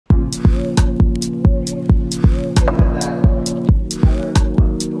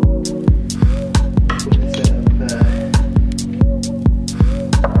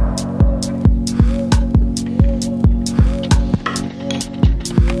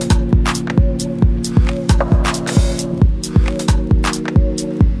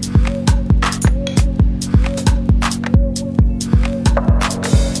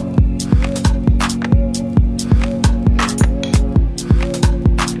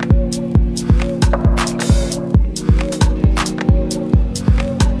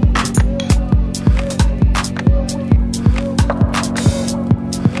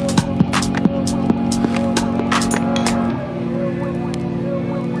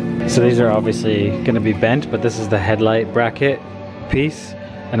So these are obviously going to be bent, but this is the headlight bracket piece,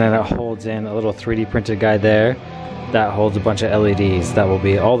 and then it holds in a little 3D printed guy there that holds a bunch of LEDs that will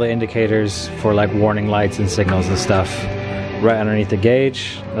be all the indicators for like warning lights and signals and stuff right underneath the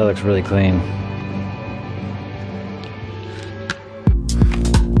gauge. That looks really clean.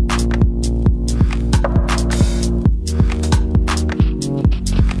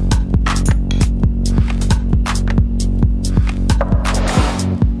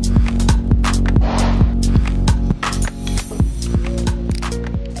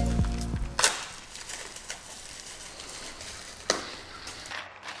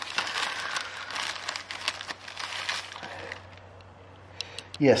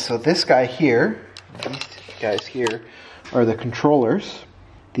 Yeah, so this guy here, these guys here are the controllers.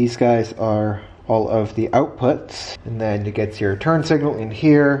 These guys are all of the outputs, and then it gets your turn signal in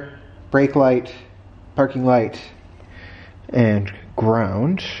here, brake light, parking light, and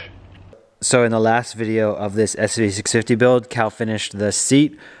ground. So in the last video of this SV650 build, Cal finished the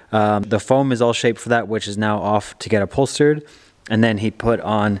seat. The foam is all shaped for that, which is now off to get upholstered. And then he put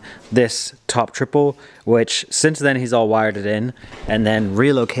on this top triple, which since then he's all wired it in, and then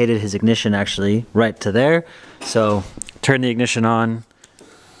relocated his ignition actually right to there. So turn the ignition on,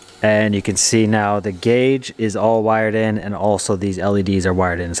 and you can see now the gauge is all wired in, and also these LEDs are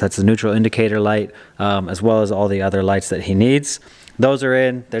wired in. So that's the neutral indicator light, as well as all the other lights that he needs. Those are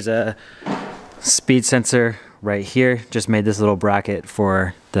in. There's a speed sensor right here. Just made this little bracket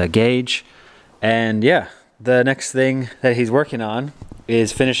for the gauge. And yeah, the next thing that he's working on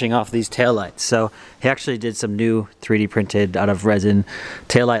is finishing off these taillights. So he actually did some new 3D printed out of resin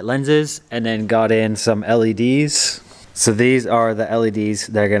taillight lenses, and then got in some LEDs. So these are the LEDs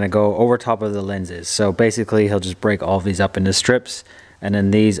that are gonna go over top of the lenses. So basically he'll just break all of these up into strips, and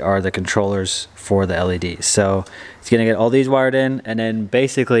then these are the controllers for the LEDs. So he's gonna get all these wired in, and then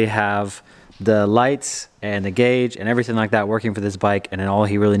basically have the lights and the gauge and everything like that working for this bike, and then all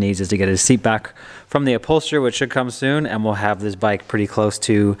he really needs is to get his seat back from the upholsterer, which should come soon, and we'll have this bike pretty close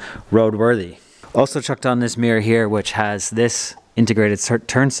to roadworthy. Also chucked on this mirror here, which has this integrated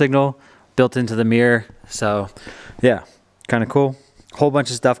turn signal built into the mirror. So yeah, kind of cool. Whole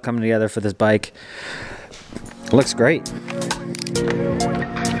bunch of stuff coming together for this bike. Looks great.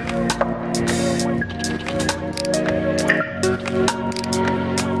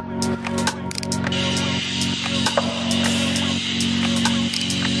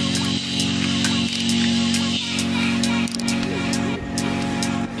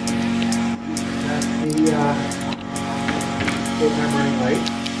 Full-time running light.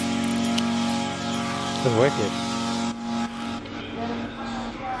 That's wicked.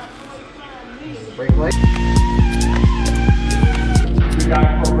 The brake light. You got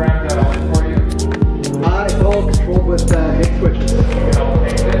programmed that all for you? It's all controlled with hit switches.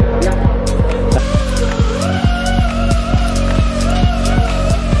 Yeah.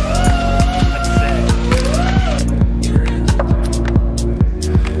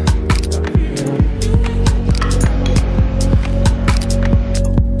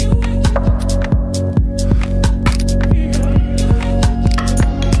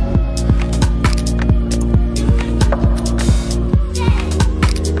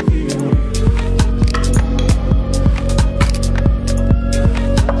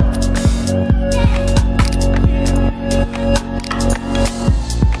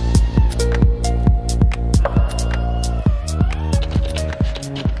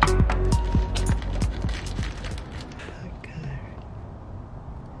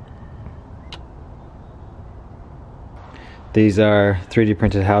 These are 3D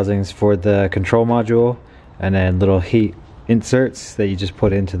printed housings for the control module, and then little heat inserts that you just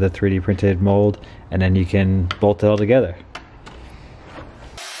put into the 3D printed mold, and then you can bolt it all together.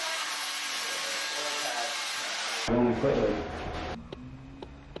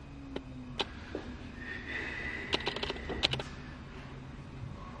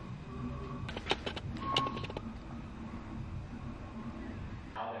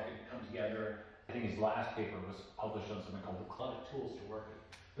 How that could come together. I think his last paper was published on something called the Club of Tools to Work With.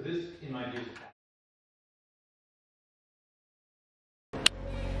 But this, in my view, is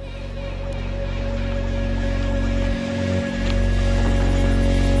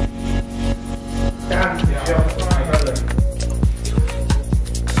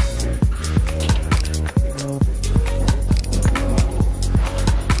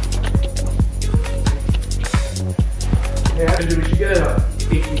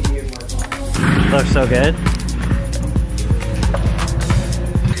Looks so good.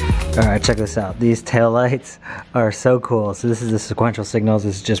 Alright, check this out. These taillights are so cool. So this is the sequential signals.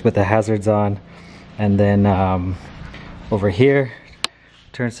 This is just with the hazards on. And then over here,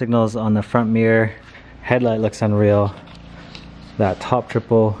 Turn signals on the front mirror. Headlight looks unreal. That top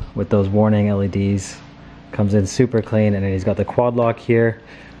triple with those warning LEDs comes in super clean, and then he's got the quad lock here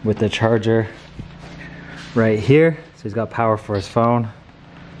with the charger right here. So he's got power for his phone.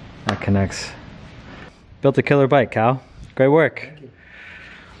 That connects. Built a killer bike, Cal. Great work. Thank you.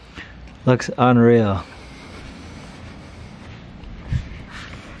 Looks unreal.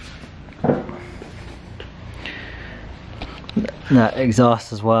 That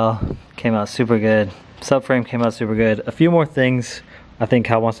exhaust as well came out super good. Subframe came out super good. A few more things I think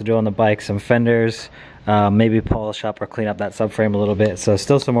Cal wants to do on the bike. Some fenders, maybe polish up or clean up that subframe a little bit. So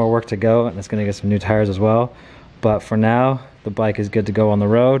still some more work to go, and it's gonna get some new tires as well. But for now, the bike is good to go on the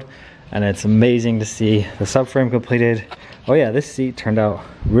road, and it's amazing to see the subframe completed. Oh yeah, this seat turned out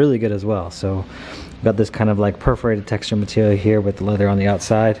really good as well. So we've got this kind of like perforated texture material here with the leather on the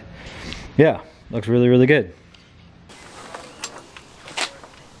outside. Yeah, looks really, really good.